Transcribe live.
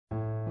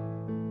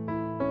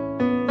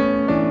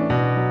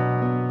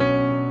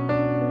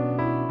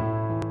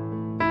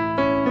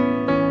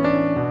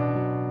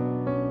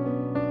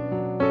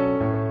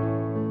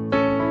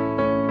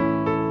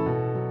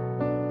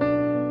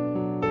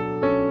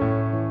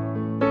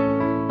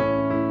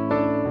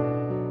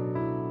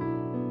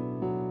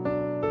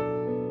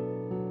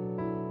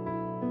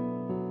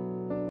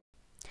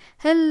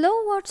Hello,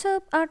 what's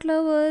up art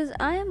lovers?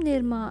 I am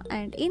Nirma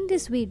and in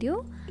this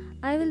video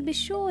I will be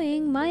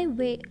showing my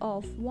way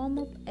of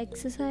warm-up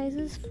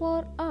exercises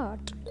for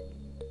art.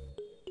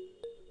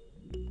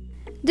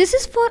 This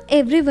is for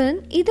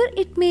everyone, either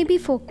it may be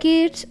for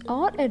kids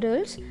or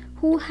adults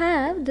who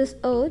have this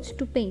urge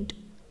to paint.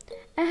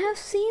 I have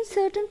seen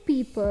certain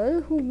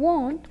people who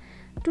want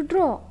to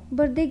draw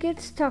but they get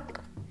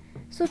stuck.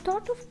 So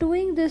thought of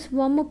doing this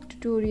warm-up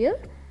tutorial.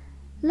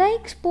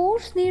 Like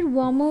sports need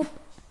warm-up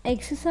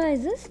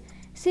exercises,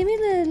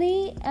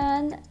 similarly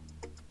an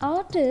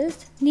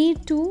artist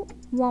need to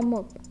warm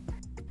up.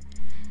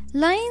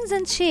 Lines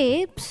and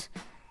shapes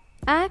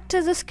act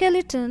as a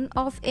skeleton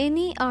of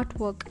any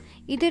artwork,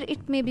 either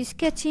it may be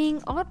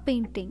sketching or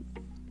painting.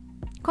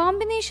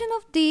 Combination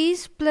of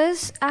these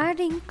plus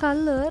adding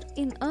color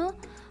in a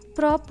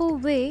proper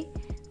way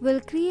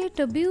will create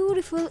a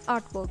beautiful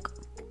artwork.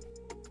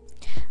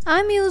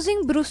 I am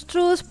using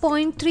Brustro's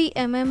 0.3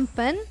 mm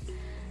pen,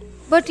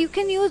 but you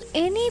can use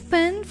any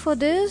pen for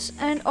this,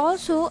 and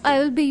also I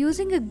will be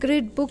using a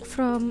grid book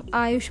from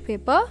Ayush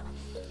paper.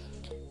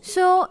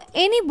 So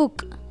any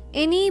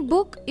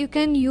book you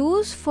can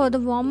use for the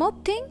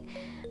warm-up thing.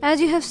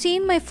 As you have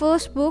seen, my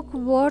first book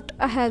what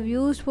I have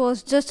used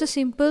was just a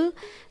simple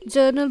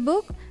journal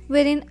book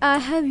wherein I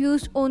have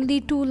used only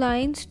 2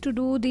 lines to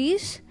do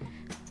these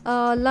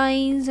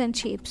lines and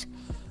shapes.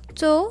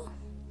 So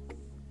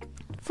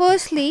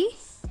firstly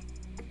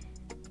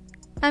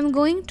I'm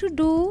going to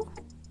do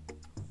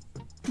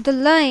the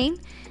line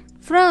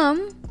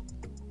from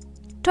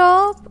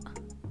top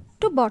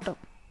to bottom.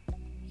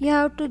 You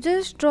have to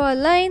just draw a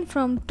line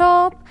from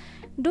top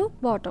to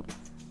bottom,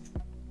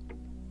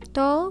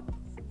 top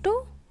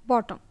to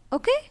bottom.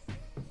 Okay,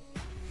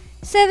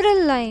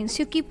 several lines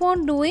you keep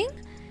on doing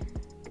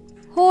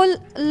whole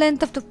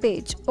length of the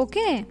page.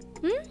 Okay,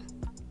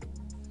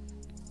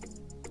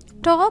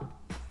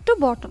 top to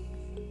bottom,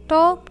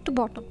 top to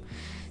bottom.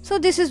 So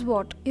this is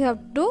what you have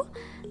to do.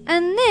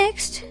 And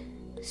next,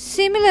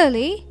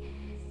 similarly,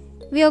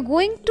 we are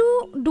going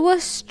to do a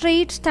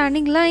straight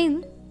standing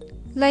line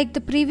like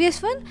the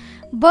previous one,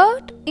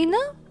 but in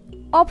a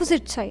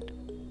opposite side,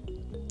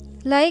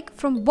 like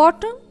from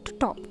bottom to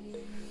top,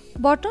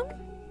 bottom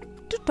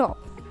to top.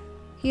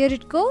 Here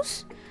it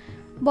goes,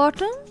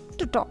 bottom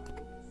to top.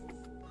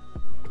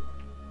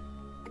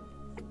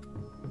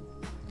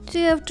 So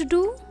you have to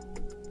do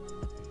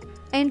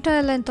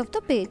entire length of the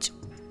page.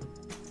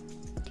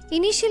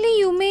 Initially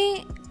you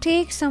may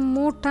take some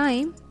more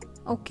time.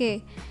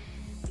 Okay,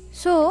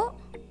 so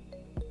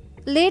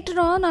later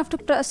on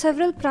after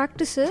several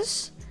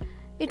practices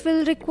it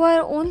will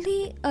require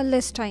only a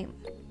less time.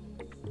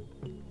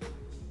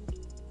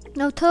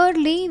 Now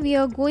thirdly, we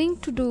are going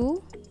to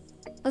do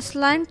a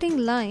slanting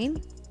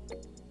line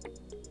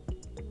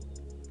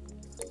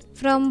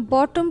from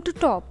bottom to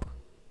top,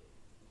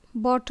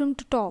 bottom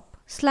to top,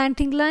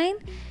 slanting line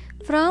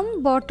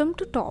from bottom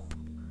to top.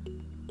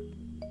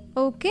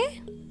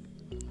 Okay,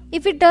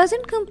 if it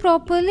doesn't come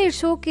properly,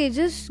 it's okay,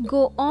 just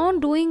go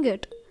on doing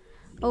it.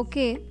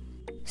 Okay,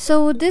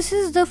 so this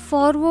is the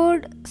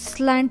forward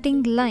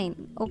slanting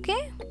line.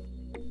 Okay,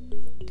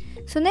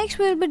 so next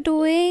we'll be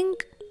doing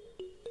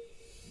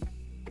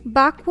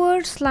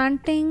backward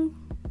slanting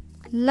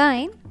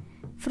line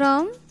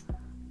from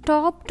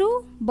top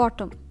to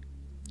bottom,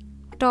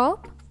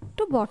 top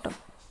to bottom,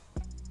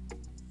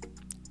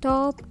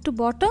 top to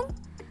bottom,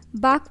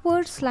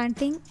 backward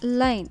slanting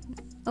line.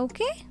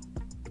 Okay,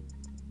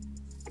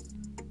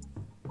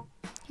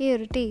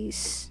 here it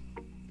is.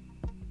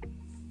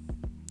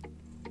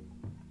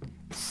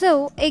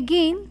 So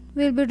again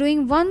we'll be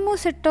doing one more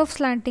set of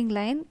slanting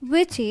line,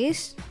 which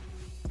is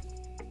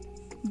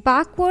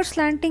backward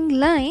slanting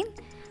line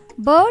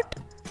but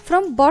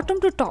from bottom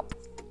to top.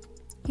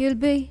 You'll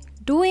be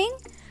doing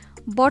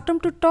bottom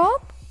to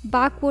top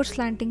backward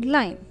slanting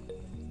line.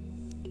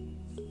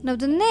 Now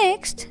the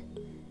next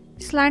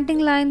slanting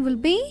line will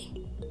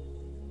be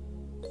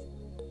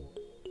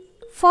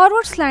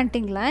forward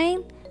slanting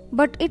line,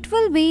 but it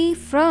will be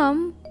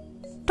from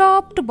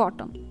top to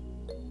bottom,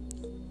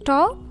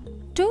 top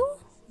to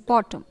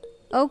bottom.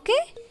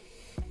 Okay,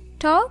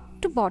 top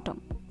to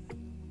bottom.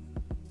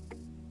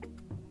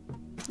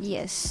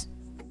 Yes,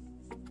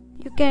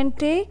 you can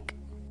take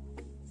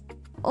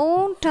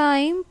own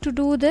time to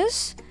do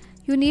this.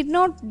 You need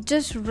not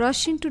just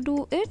rush in to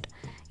do it.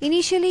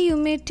 Initially you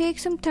may take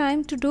some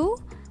time to do,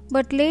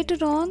 but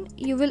later on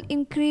you will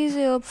increase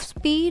your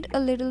speed a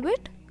little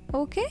bit.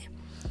 Okay,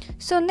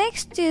 so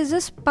next is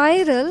a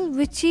spiral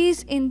which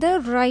is in the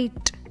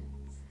right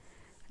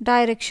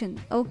direction.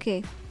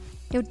 Okay,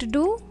 you have to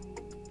do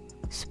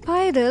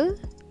spiral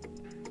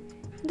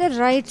the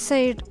right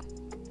side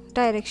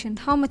direction,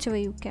 how much ever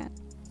you can.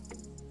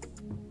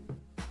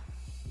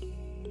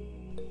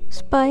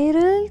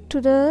 Spiral to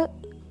the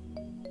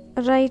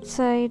right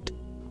side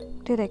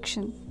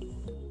direction.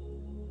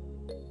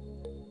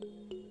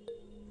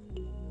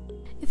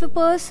 If a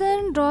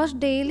person draws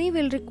daily,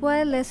 will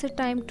require lesser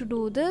time to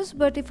do this,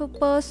 but if a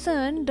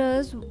person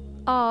does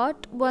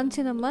art once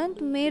in a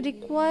month, may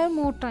require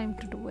more time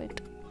to do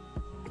it.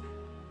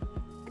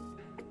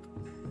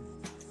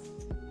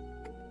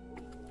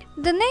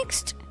 The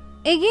next,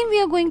 again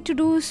we are going to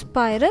do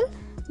spiral,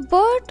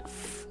 but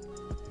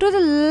to the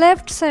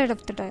left side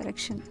of the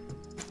direction.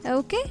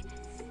 Okay,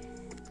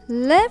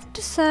 left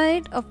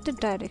side of the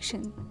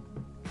direction.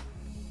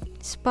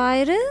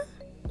 Spiral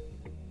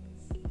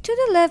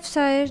to the left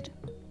side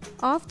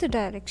of the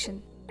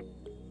direction.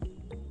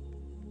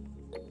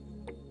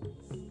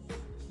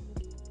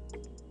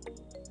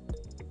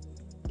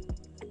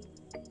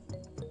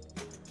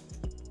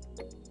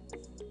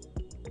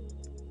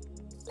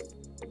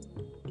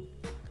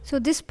 So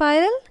this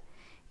spiral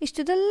is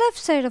to the left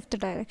side of the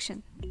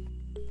direction.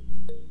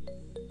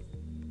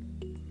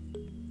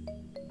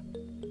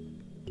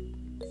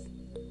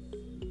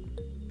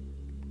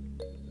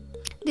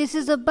 This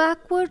is a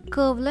backward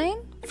curve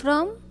line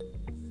from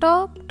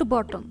top to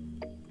bottom.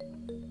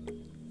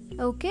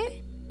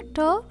 Okay,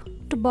 top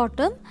to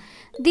bottom.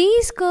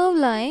 These curve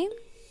line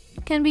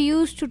can be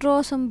used to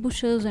draw some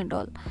bushes and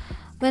all.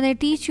 When I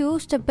teach you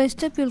step by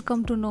step, you'll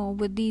come to know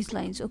with these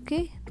lines.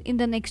 Okay, in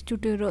the next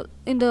tutorial,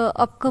 in the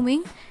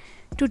upcoming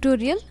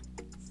tutorial.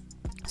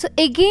 So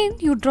again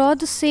you draw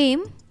the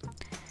same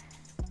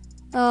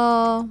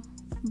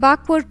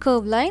backward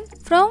curve line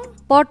from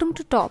bottom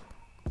to top.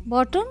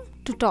 Bottom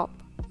to top.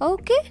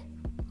 Okay.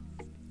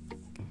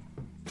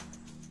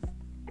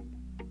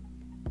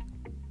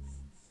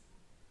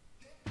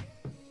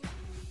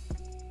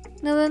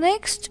 Now the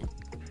next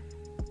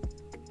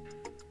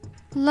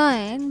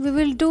line we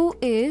will do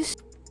is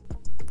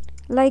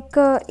like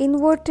a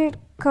inverted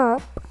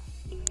cup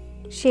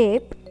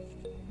shape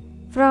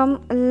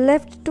from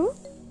left to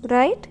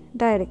right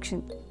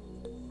direction.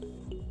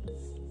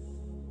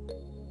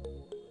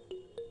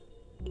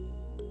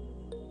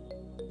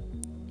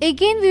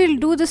 Again we will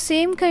do the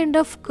same kind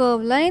of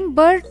curve line,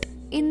 but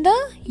in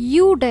the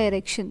U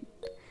direction,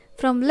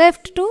 from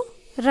left to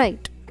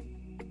right.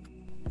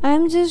 I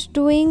am just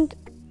doing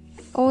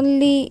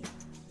only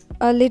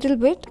a little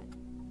bit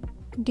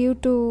due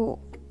to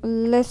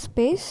less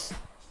space.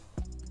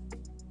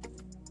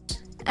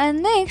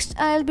 And next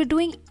I will be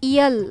doing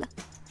L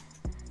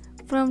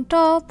from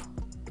top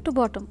to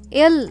bottom.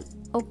 L,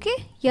 okay,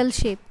 L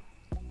shape.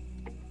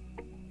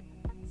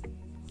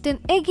 Then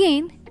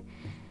again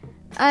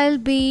I'll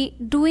be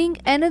doing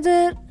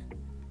another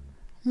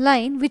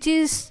line which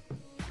is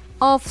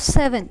of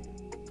 7.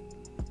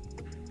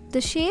 The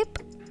shape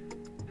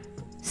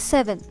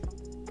 7.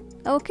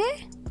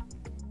 Okay.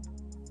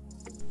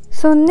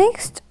 So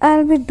next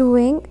I'll be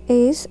doing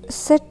is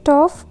set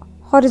of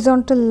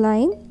horizontal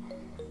line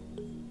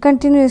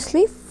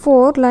continuously,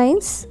 4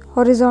 lines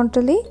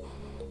horizontally,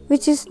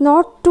 which is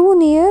not too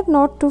near,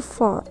 not too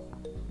far.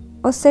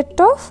 A set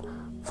of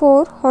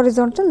 4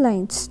 horizontal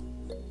lines.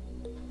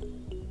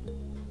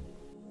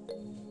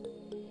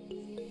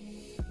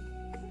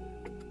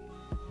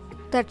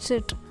 That's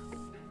it.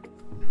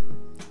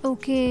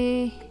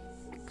 Okay,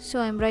 so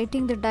I'm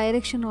writing the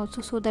direction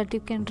also so that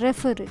you can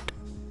refer it.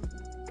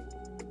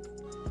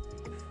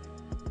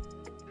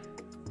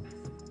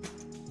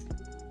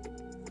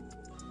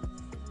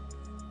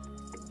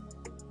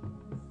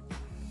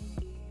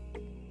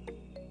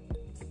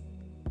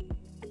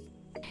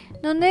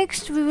 Now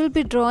next we will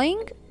be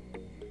drawing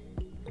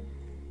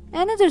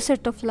another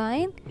set of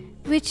line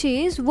which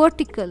is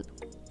vertical.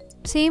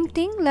 Same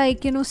thing,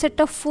 like set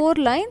of 4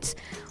 lines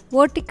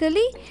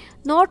vertically,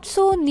 not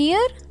so near,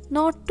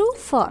 not too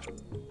far.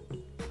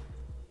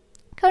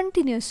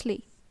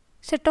 Continuously,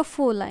 set of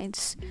 4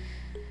 lines.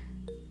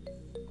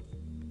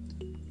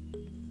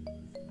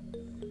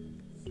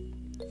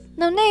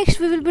 Now next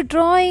we will be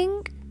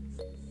drawing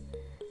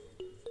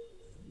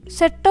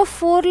set of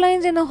 4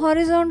 lines in a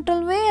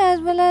horizontal way as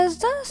well as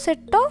the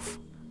set of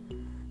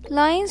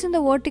lines in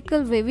the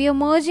vertical way. We are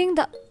merging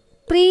the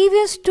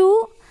previous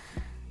 2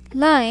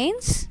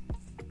 lines,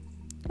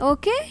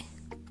 okay,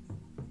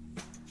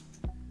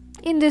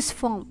 in this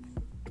form.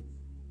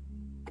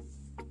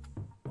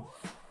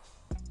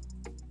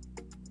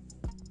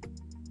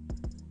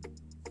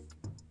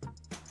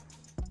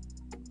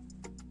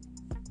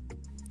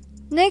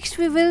 Next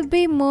we will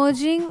be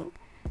merging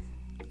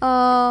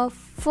a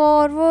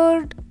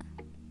forward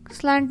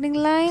slanting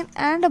line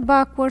and a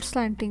backward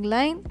slanting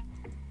line.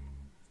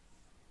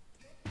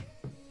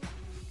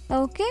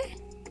 Okay,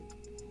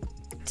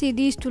 see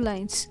these 2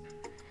 lines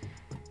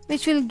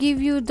which will give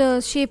you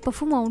the shape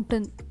of a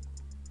mountain,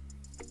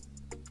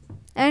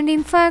 and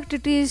in fact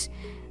it is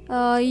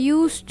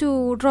used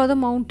to draw the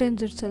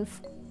mountains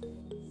itself.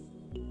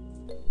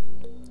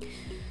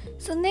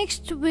 So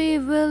next we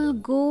will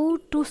go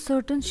to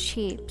certain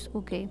shapes.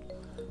 Okay,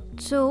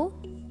 so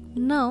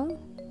now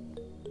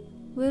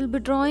we will be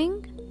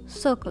drawing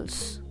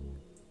circles.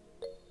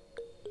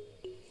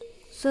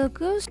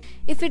 Circles,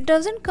 if it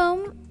doesn't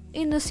come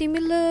in a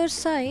similar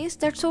size,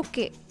 that's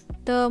okay.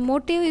 The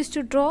motive is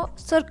to draw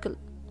circle,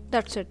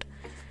 that's it.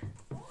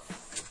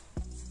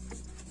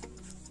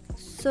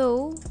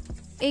 So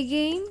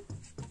again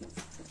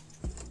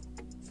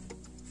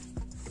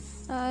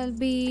I'll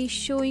be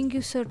showing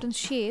you certain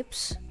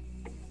shapes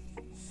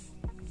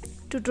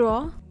to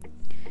draw.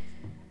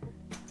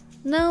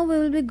 Now we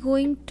will be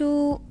going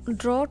to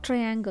draw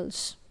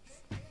triangles.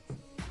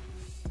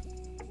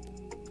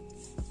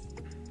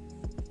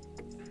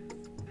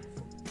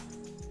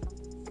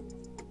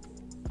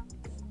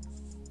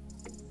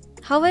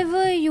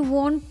 However you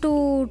want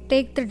to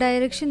take the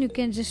direction, you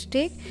can just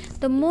take.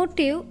 The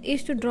motive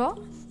is to draw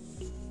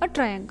a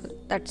triangle.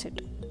 That's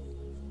it.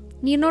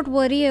 Need not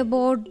worry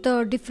about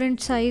the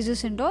different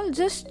sizes and all.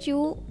 Just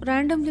you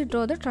randomly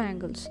draw the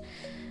triangles.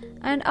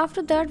 And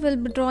after that we'll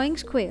be drawing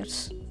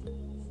squares.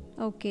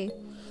 Okay.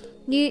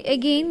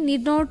 Again,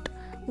 need not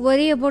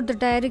worry about the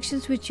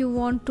directions which you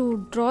want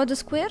to draw the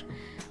square.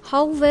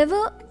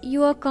 However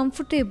you are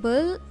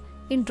comfortable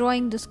in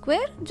drawing the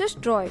square,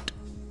 just draw it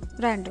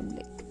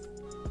randomly.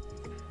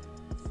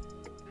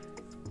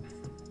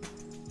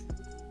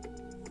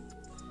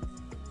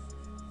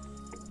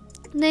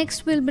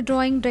 Next we'll be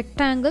drawing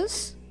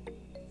rectangles.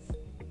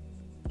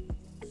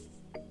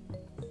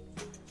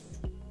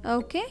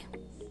 Okay.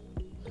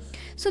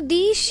 So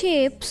these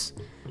shapes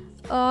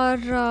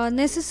are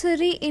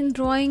necessary in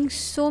drawing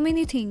so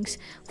many things.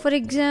 For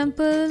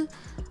example,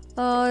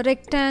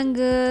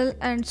 rectangle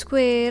and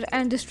square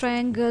and this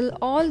triangle,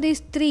 all these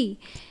three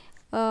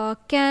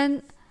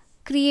can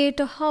create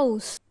a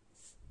house.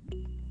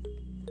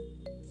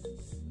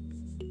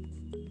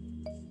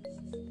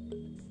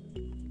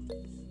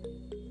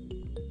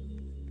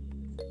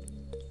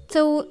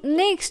 So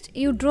next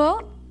you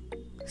draw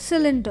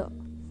cylinder.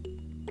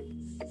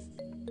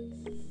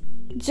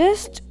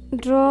 Just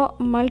draw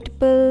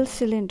multiple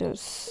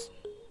cylinders.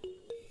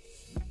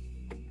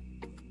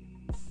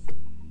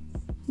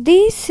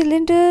 These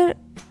cylinder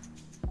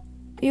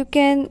you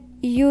can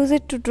use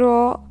it to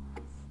draw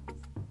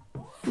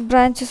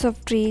branches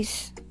of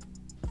trees.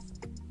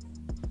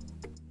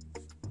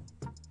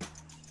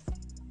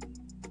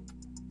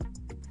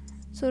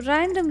 So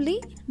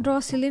randomly draw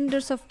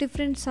cylinders of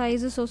different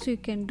sizes also you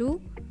can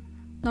do,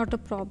 not a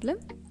problem.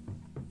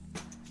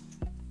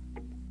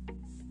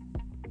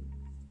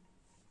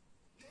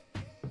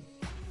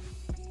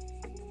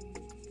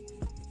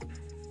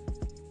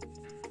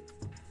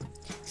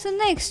 So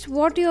next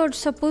what you are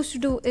supposed to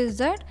do is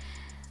that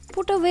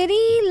put a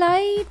very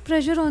light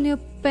pressure on your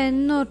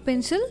pen or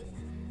pencil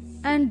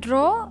and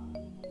draw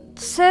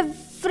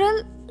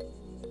several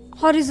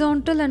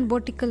horizontal and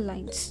vertical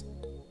lines.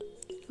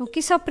 Okay,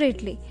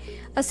 separately.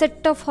 A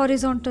set of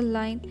horizontal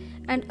line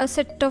and a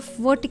set of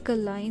vertical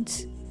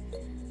lines.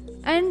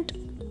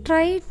 And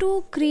try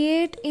to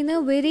create in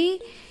a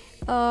very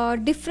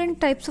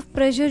different types of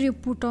pressure you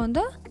put on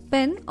the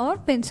pen or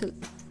pencil.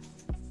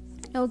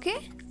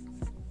 Okay.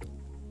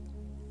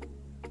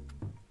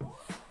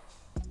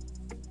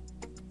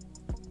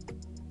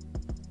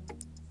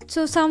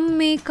 So some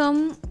may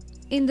come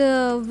in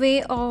the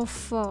way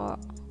of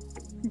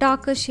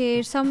darker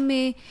shade, some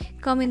may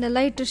come in the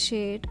lighter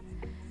shade.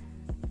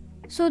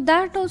 So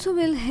that also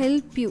will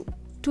help you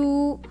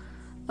to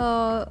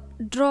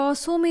draw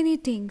so many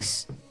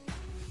things.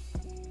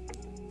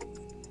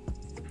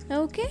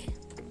 Okay.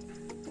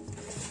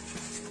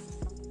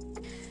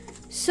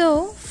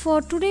 So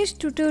for today's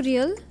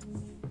tutorial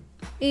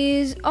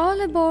is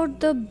all about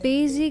the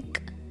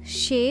basic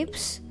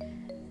shapes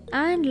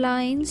and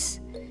lines.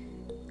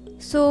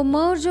 So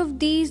merge of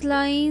these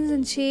lines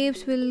and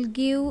shapes will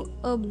give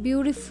a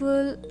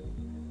beautiful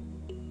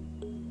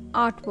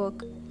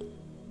artwork.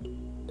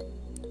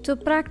 So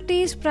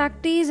practice,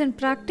 practice and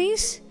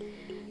practice.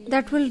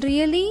 That will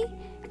really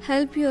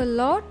help you a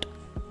lot.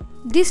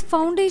 This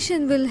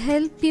foundation will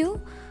help you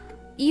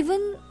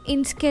even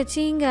in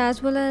sketching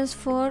as well as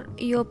for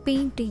your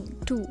painting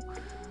too.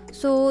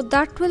 So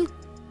that will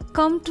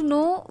come to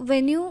know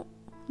when you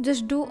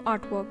just do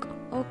artwork.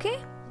 Okay.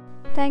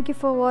 Thank you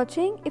for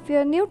watching. If you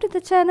are new to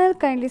the channel,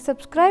 kindly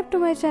subscribe to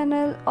my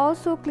channel.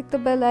 Also click the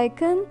bell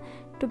icon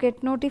to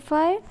get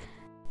notified.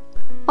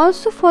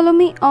 Also follow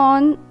me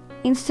on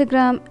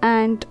Instagram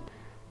and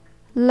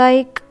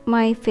like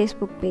my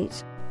Facebook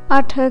page.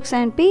 Art Hugs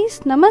and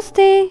Peace.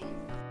 Namaste.